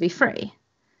expected to be free.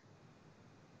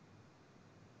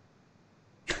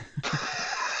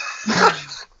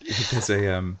 There's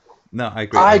a, No, I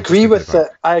agree. I agree with the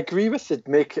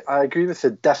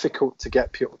difficult to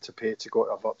get people to pay to go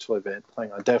to a virtual event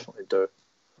thing. I definitely do.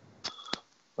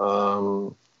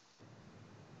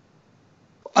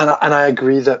 And I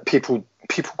agree that people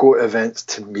go to events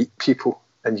to meet people,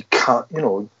 and you can't,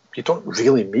 you don't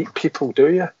really meet people,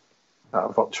 do you, at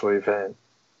a virtual event?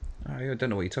 I don't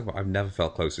know what you're talking about. I've never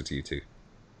felt closer to you two.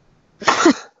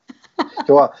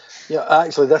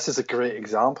 Actually, this is a great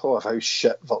example of how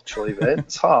shit virtual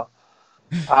events are.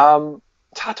 I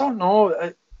don't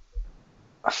know.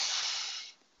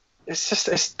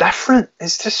 It's different.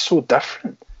 It's just so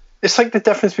different. It's like the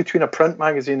difference between a print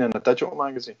magazine and a digital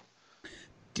magazine.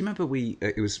 Do you remember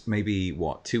it was maybe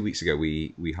 2 weeks ago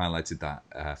we highlighted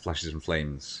that Flashes and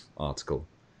Flames article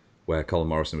where Colin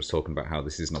Morrison was talking about how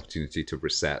this is an opportunity to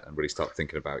reset and really start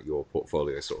thinking about your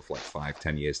portfolio sort of like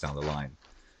 5-10 years down the line.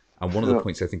 And one of the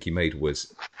points I think he made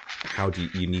was how do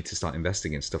you need to start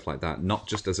investing in stuff like that, not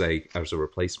just as a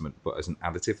replacement, but as an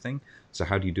additive thing. So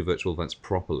how do you do virtual events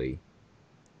properly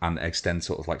and extend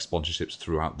sort of like sponsorships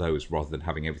throughout those rather than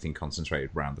having everything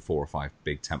concentrated around the 4 or 5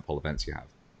 big tentpole events you have?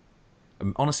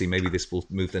 Honestly, maybe this will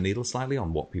move the needle slightly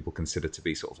on what people consider to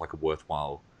be sort of like a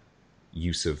worthwhile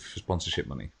use of sponsorship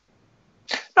money.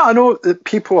 No, I know that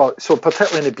people are, so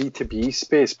particularly in the B2B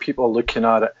space, people are looking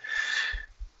at it.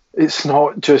 It's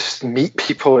not just meet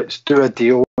people, it's do a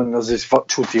deal, and there's these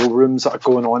virtual deal rooms that are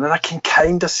going on, and I can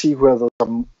kind of see where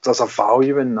there's a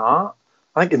value in that.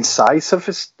 I think Incisive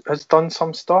has done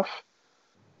some stuff.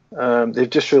 They've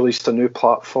just released a new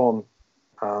platform.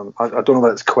 I don't know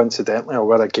whether it's coincidentally or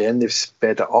whether, again, they've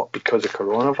sped it up because of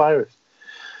coronavirus.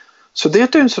 So they're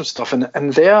doing some stuff,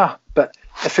 and there, but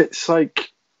if it's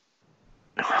like,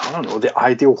 I don't know, the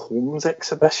Ideal Homes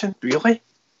exhibition, really?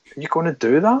 Are you going to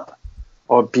do that?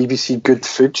 Or BBC Good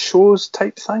Food Shows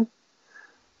type thing?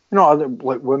 You know,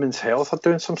 like Women's Health are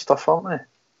doing some stuff, aren't they?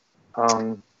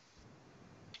 I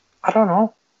don't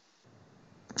know.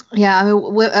 Yeah, I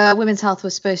mean, Women's Health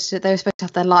was supposed to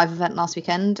have their live event last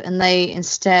weekend, and they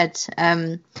instead, I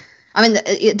mean,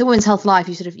 the Women's Health Live,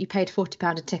 you paid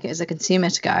 £40 a ticket as a consumer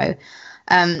to go,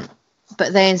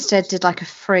 but they instead did like a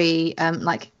free, I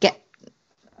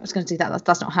was going to do that.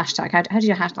 That's not a hashtag. How do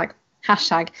you hashtag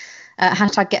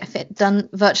Get Fit Done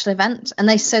virtual event? And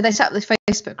they set up this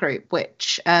Facebook group,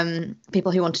 which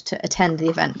people who wanted to attend the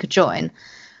event could join,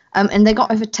 and they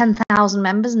got over 10,000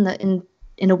 members in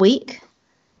a week,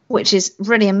 which is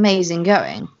really amazing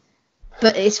going.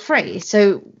 But it's free,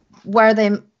 so where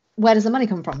does the money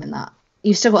come from in that?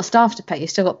 You've still got staff to pay.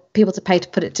 You've still got people to pay to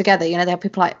put it together. You know, they have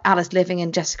people like Alice Living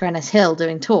and Jessica Ennis Hill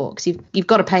doing talks. You've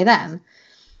got to pay them,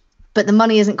 but the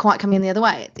money isn't quite coming in the other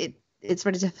way. It's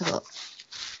really difficult.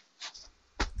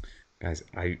 Guys,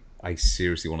 I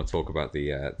seriously want to talk about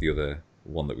the other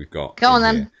one that we've got. Go on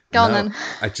then. Go on then.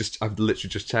 I've literally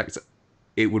just checked.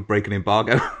 It would break an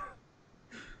embargo.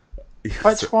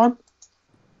 Which one?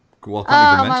 Well,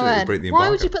 I can't even mention it. It would break the embargo. Why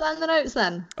would you put that in the notes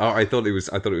then? Oh, I thought it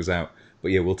was out.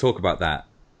 But yeah, we'll talk about that.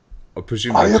 I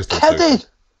presume. Are you kidding?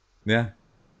 Yeah.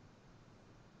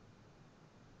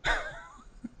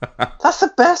 That's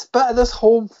the best bit of this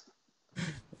whole.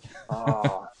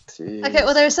 Oh, geez. Okay,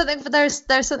 well, there's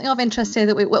something of interest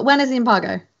here when is the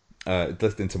embargo?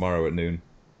 Lifting tomorrow at noon.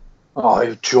 Oh,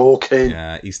 you're joking.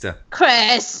 Yeah, Easter.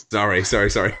 Chris. Sorry.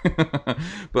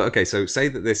 But okay, so say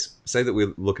that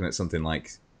we're looking at something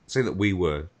like, say that we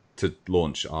were to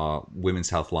launch our Women's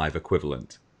Health Live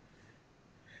equivalent.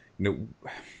 You know,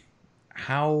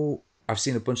 how I've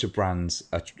seen a bunch of brands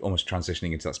are almost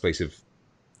transitioning into that space of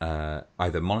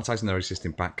either monetizing their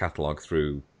existing back catalogue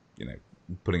through, you know,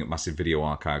 putting up massive video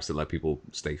archives that let people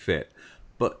stay fit.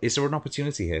 But is there an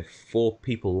opportunity here for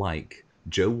people like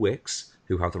Joe Wicks,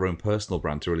 who have their own personal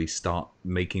brand, to really start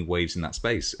making waves in that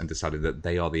space and decided that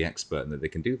they are the expert and that they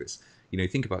can do this? You know,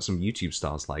 think about some YouTube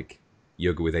stars like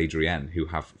Yoga with Adrienne, who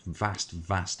have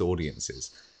vast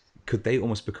audiences. Could they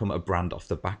almost become a brand off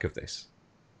the back of this?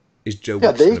 Is Joe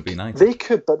Wicks going to be nice? They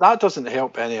could, but that doesn't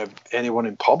help anyone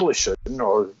in publishing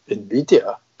or in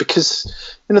media,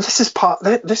 because, you know,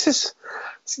 this is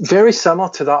very similar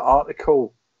to that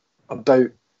article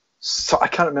about, so I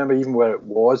can't remember even where it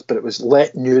was, but it was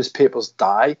let newspapers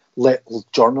die, let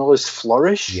journalists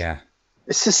flourish. Yeah.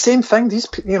 It's the same thing. These,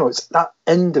 you know, it's that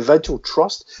individual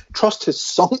trust. Trust has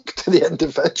sunk to the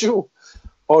individual,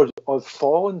 or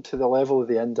fallen to the level of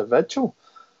the individual.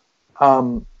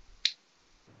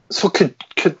 So could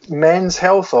men's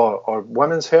health or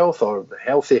women's health or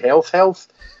healthy health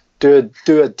do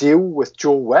a deal with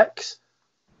Joe Wicks?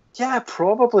 Yeah,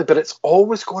 probably, but it's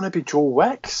always going to be Joe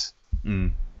Wicks.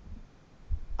 Mm.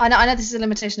 I know this is a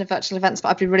limitation of virtual events, but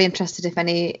I'd be really interested if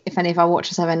any of our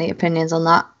watchers have any opinions on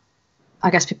that. I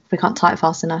guess we can't type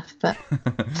fast enough, but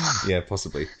yeah,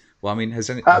 possibly. Well, I mean, has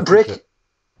any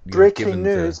breaking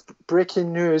news!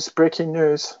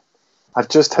 I've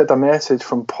just had a message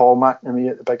from Paul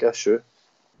McNamee at the Big Issue.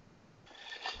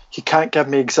 He can't give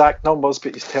me exact numbers,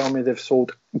 but he's telling me they've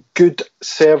sold good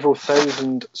several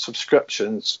thousand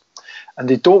subscriptions. And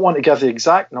they don't want to give the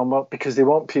exact number because they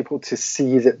want people to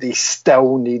see that they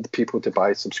still need people to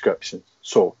buy subscriptions.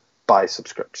 So, buy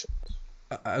subscriptions.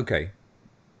 Okay.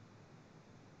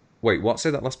 Wait, what?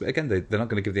 Say that last bit again? They're not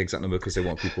going to give the exact number because they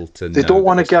want people to know. They don't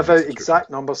want to give out exact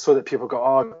numbers so that people go,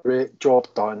 oh, great, job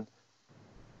done.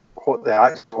 What they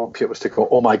actually want people to go,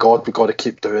 oh my God, we've got to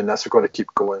keep doing this, we've got to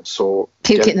keep going. So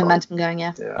keep the momentum going,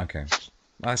 yeah. Okay.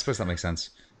 I suppose that makes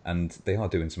sense. And they are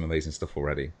doing some amazing stuff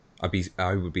already.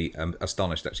 I would be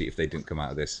astonished actually if they didn't come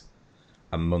out of this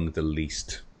among the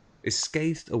least. Is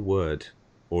scathed a word,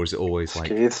 or is it always like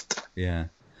Scathed. yeah,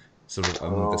 sort of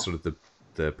among the sort of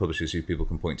the publishers who people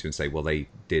can point to and say, well, they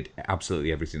did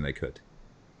absolutely everything they could.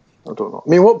 I don't know. I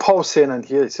mean, what Paul's saying in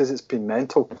here, he says it's been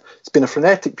mental. It's been a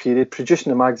frenetic period. Producing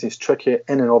the magazine is tricky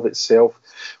in and of itself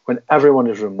when everyone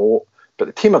is remote, but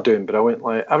the team are doing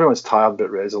brilliantly. Everyone's tired but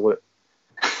resolute.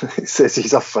 He says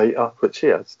he's a fighter, which he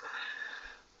is.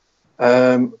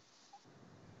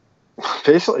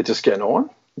 Basically just getting on,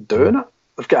 doing it.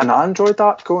 They've got an Android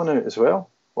app going out as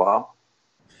well. Wow.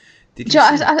 I think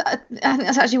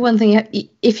that's actually one thing.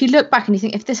 If you look back and you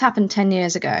think, if this happened 10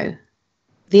 years ago,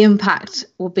 the impact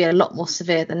will be a lot more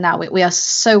severe than now. We are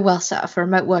so well set up for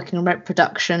remote working, remote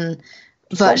production,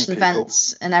 virtual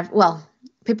events, and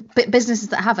businesses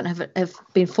that haven't have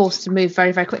been forced to move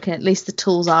very, very quickly. At least the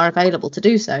tools are available to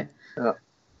do so. Yeah.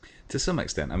 To some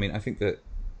extent, I mean, I think that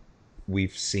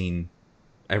we've seen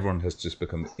everyone has just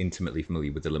become intimately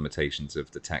familiar with the limitations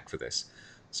of the tech for this.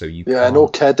 So you can't... no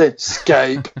kidding.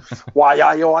 Skype. Why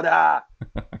are you on that?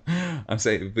 I'm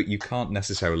saying, but you can't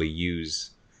necessarily use.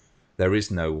 There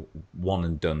is no one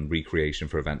and done recreation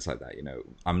for events like that. You know,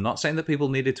 I'm not saying that people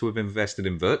needed to have invested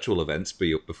in virtual events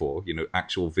before, you know,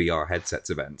 actual VR headsets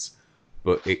events,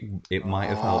 but it might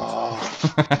have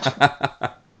helped.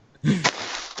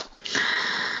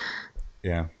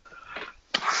 Yeah.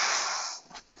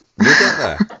 We'll get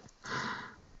there.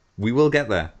 We will get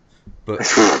there.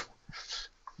 But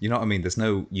you know what I mean?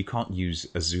 You can't use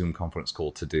a Zoom conference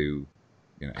call to do,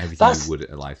 you know, everything you would at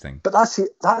a live thing. But that's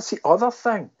the other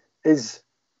thing is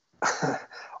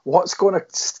what's going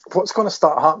to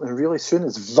start happening really soon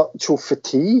is virtual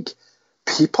fatigue.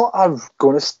 People are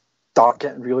going to start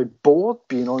getting really bored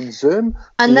being on Zoom.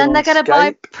 And then they're going to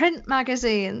buy print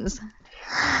magazines.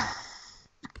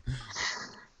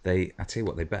 I tell you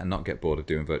what, they better not get bored of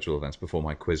doing virtual events before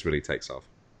my quiz really takes off.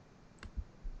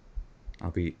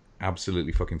 I'll be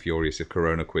absolutely fucking furious if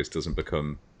Corona Quiz doesn't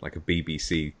become like a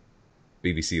BBC-led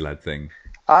thing.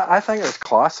 I think it's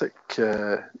classic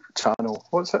channel.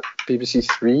 What's it? BBC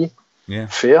Three? Yeah.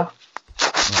 Fair.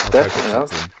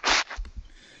 Definitely.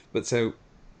 But so,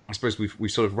 I suppose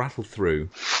we've sort of rattled through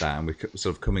that, and we're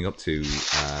sort of coming up to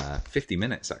 50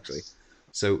 minutes, actually.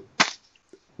 So,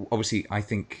 obviously, I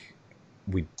think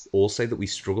we all say that we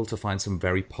struggle to find some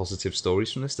very positive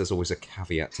stories from this. There's always a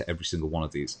caveat to every single one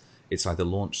of these. It's either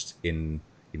launched in,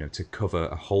 you know, to cover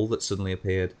a hole that suddenly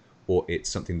appeared, or it's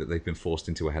something that they've been forced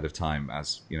into ahead of time,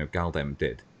 as, you know, Galdem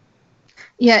did.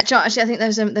 Yeah, John, actually, I think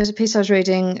there's a piece I was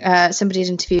reading. Somebody had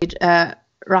interviewed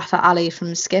Rafa Ali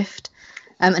from Skift,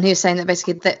 and he was saying that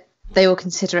basically that they will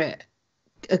consider it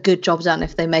a good job done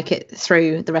if they make it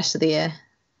through the rest of the year.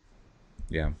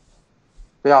 Yeah.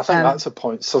 Yeah, I think that's the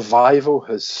point. Survival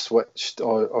has switched,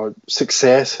 or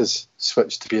success has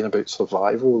switched to being about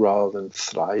survival rather than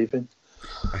thriving.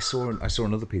 I saw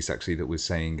another piece actually that was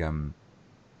saying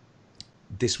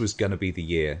this was going to be the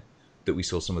year that we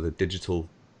saw some of the digital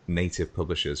native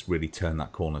publishers really turn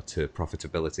that corner to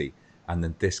profitability, and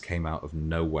then this came out of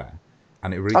nowhere.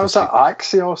 And it really that was that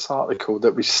Axios article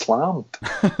that we slammed.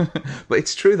 But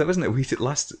it's true though, isn't it?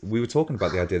 We were talking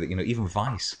about the idea that, you know, even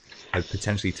Vice had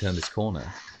potentially turned this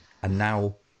corner, and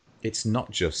now it's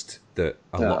not just that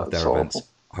a lot of their events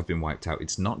have been wiped out.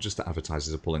 It's not just that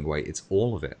advertisers are pulling away. It's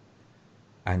all of it.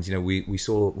 And, you know, we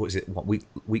saw,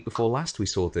 week before last, we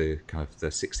saw the kind of the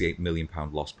 £68 million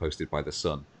loss posted by The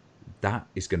Sun. That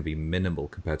is going to be minimal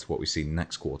compared to what we see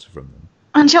next quarter from them.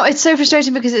 And you know, it's so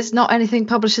frustrating because it's not anything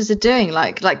publishers are doing.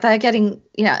 Like they're getting,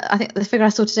 you know, I think the figure I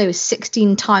saw today was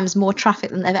 16 times more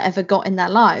traffic than they've ever got in their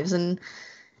lives, and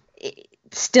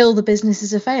still the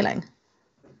businesses are failing.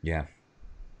 Yeah.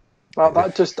 Well,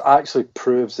 that just actually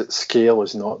proves that scale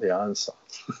is not the answer.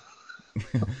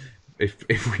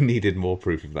 If we needed more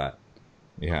proof of that,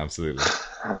 yeah, absolutely.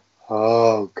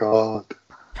 Oh God.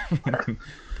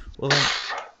 Well, then,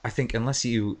 I think unless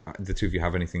the two of you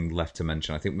have anything left to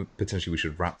mention, I think potentially we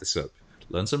should wrap this up.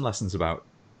 Learn some lessons about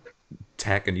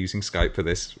tech and using Skype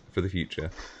for the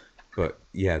future. But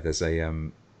yeah, there's I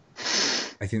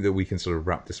think that we can sort of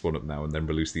wrap this one up now and then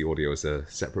release the audio as a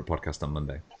separate podcast on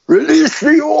Monday. Release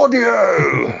the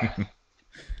audio.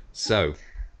 So,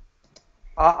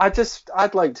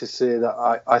 I'd like to say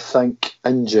that I think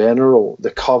in general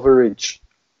the coverage,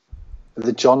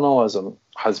 the journalism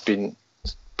has been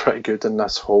pretty good in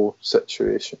this whole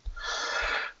situation.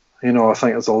 You know, I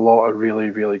think there's a lot of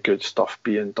really, really good stuff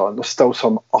being done. There's still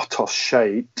some utter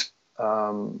shite.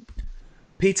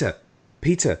 Peter,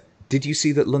 did you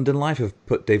see that London Live have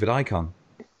put David Icke on?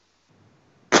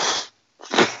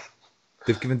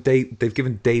 They've given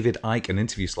David Icke an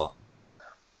interview slot.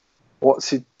 What's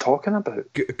he talking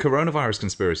about? Coronavirus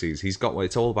conspiracies. He's got.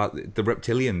 It's all about the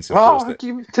reptilians. Of Well, course,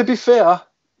 to be fair,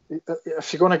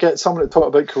 if you're going to get someone to talk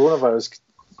about coronavirus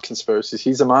conspiracies,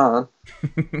 he's a man.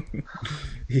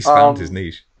 He's found his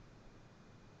niche.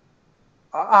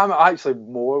 I'm actually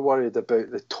more worried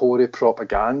about the Tory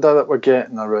propaganda that we're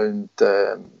getting around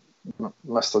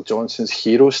Mr. Johnson's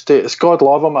hero status. God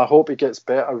love him. I hope he gets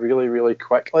better really, really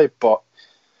quickly, but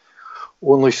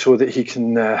only so that he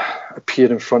can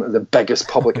appear in front of the biggest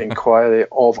public inquiry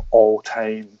of all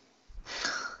time.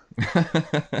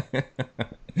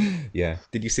 Yeah.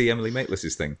 Did you see Emily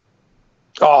Maitlis's thing?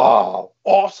 Oh,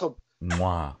 awesome.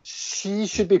 Mwah. She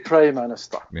should be Prime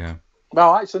Minister. Yeah.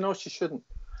 Well, actually, no, she shouldn't.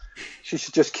 She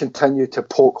should just continue to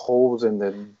poke holes in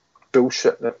the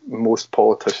bullshit that most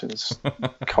politicians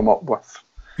come up with.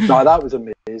 No, that was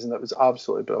amazing. That was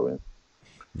absolutely brilliant.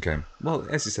 Okay. Well,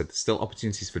 as you said, there's still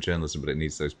opportunities for journalism, but it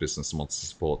needs those business models to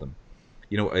support them.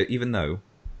 You know, even though,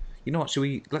 you know what?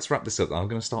 Let's wrap this up. I'm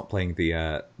going to start playing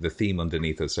the theme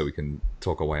underneath us so we can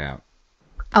talk our way out.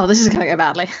 Oh, this is going to go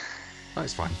badly. Oh,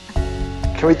 it's fine.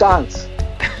 Can we dance?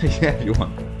 Yeah, if you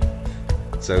want.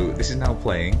 So this is now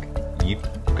playing. You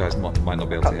guys might not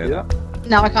be able to hear that.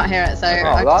 No, I can't hear it, so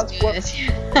I that's just do this.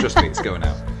 Trust me, it's going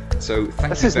out. So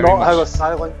thank This you is very not much. how a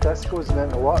silent disco is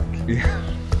meant to work. Yeah.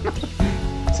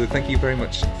 So thank you very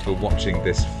much for watching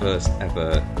this first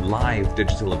ever live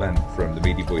digital event from the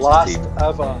Media Voices Last team.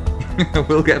 ever.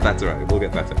 We'll get better at it. We'll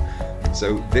get better.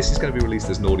 So this is going to be released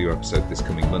as an audio episode this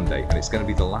coming Monday, and it's going to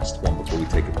be the last one before we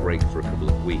take a break for a couple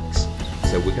of weeks.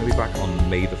 So we're going to be back on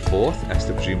May the 4th.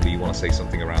 Esther, presumably you want to say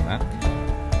something around that?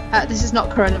 This is not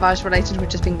coronavirus related. We've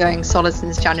just been going solid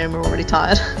since January and we're already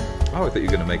tired. Oh, I thought you were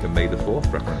going to make a May the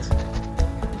 4th reference.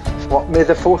 What, may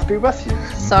the 4th be with you?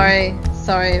 Sorry,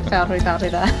 badly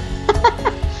there.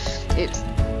 Oops.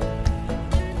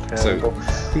 So,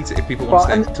 Peter, if people want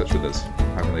to stay in touch with us,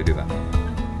 how can they do that?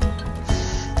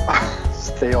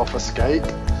 Stay off of Skype.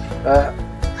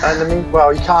 And I mean,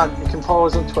 well, you can follow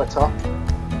us on Twitter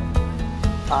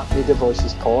at Media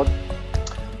Voices Pod,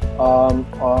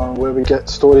 where we get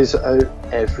stories out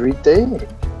every day.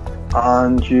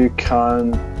 And you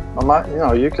can,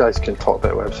 you guys can talk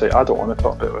about the website. I don't want to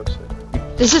talk about the website.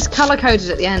 This is colour coded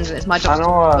at the end, and it's my job to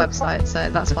talk about the website, so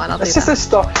that's fine. I'll do that.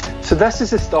 This is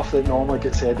the stuff that normally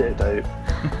gets edited out.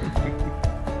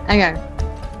 Okay.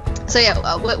 So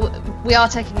yeah, we are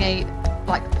taking a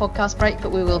podcast break,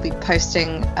 but we will be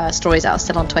posting stories out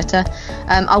still on Twitter.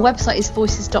 Our website is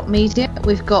voices.media.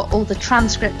 We've got all the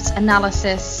transcripts,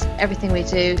 analysis, everything we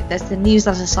do. There's the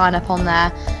newsletter sign up on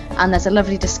there, and there's a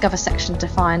lovely discover section to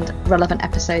find relevant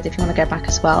episodes if you want to go back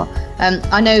as well.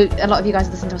 I know a lot of you guys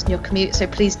listen to us in your commute, so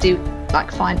please do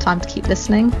find time to keep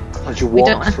listening. As you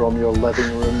walk from your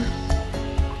living room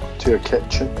to your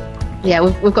kitchen. Yeah,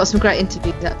 we've got some great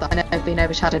interviews that I know have been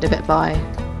overshadowed a bit by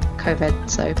COVID,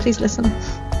 so please listen.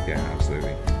 Yeah,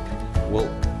 absolutely. Well,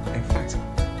 in fact,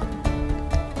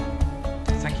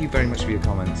 thank you very much for your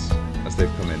comments as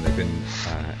they've come in. They've been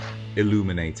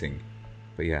illuminating.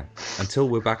 But yeah, until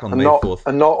we're back on May 4th.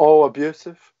 And not all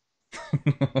abusive.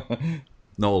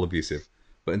 Not all abusive.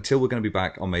 But until we're going to be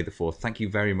back on May the 4th, thank you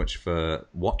very much for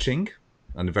watching,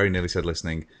 and very nearly said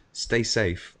listening. Stay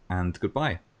safe, and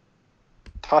goodbye.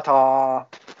 Ta-ta.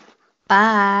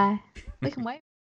 Bye. We can wait.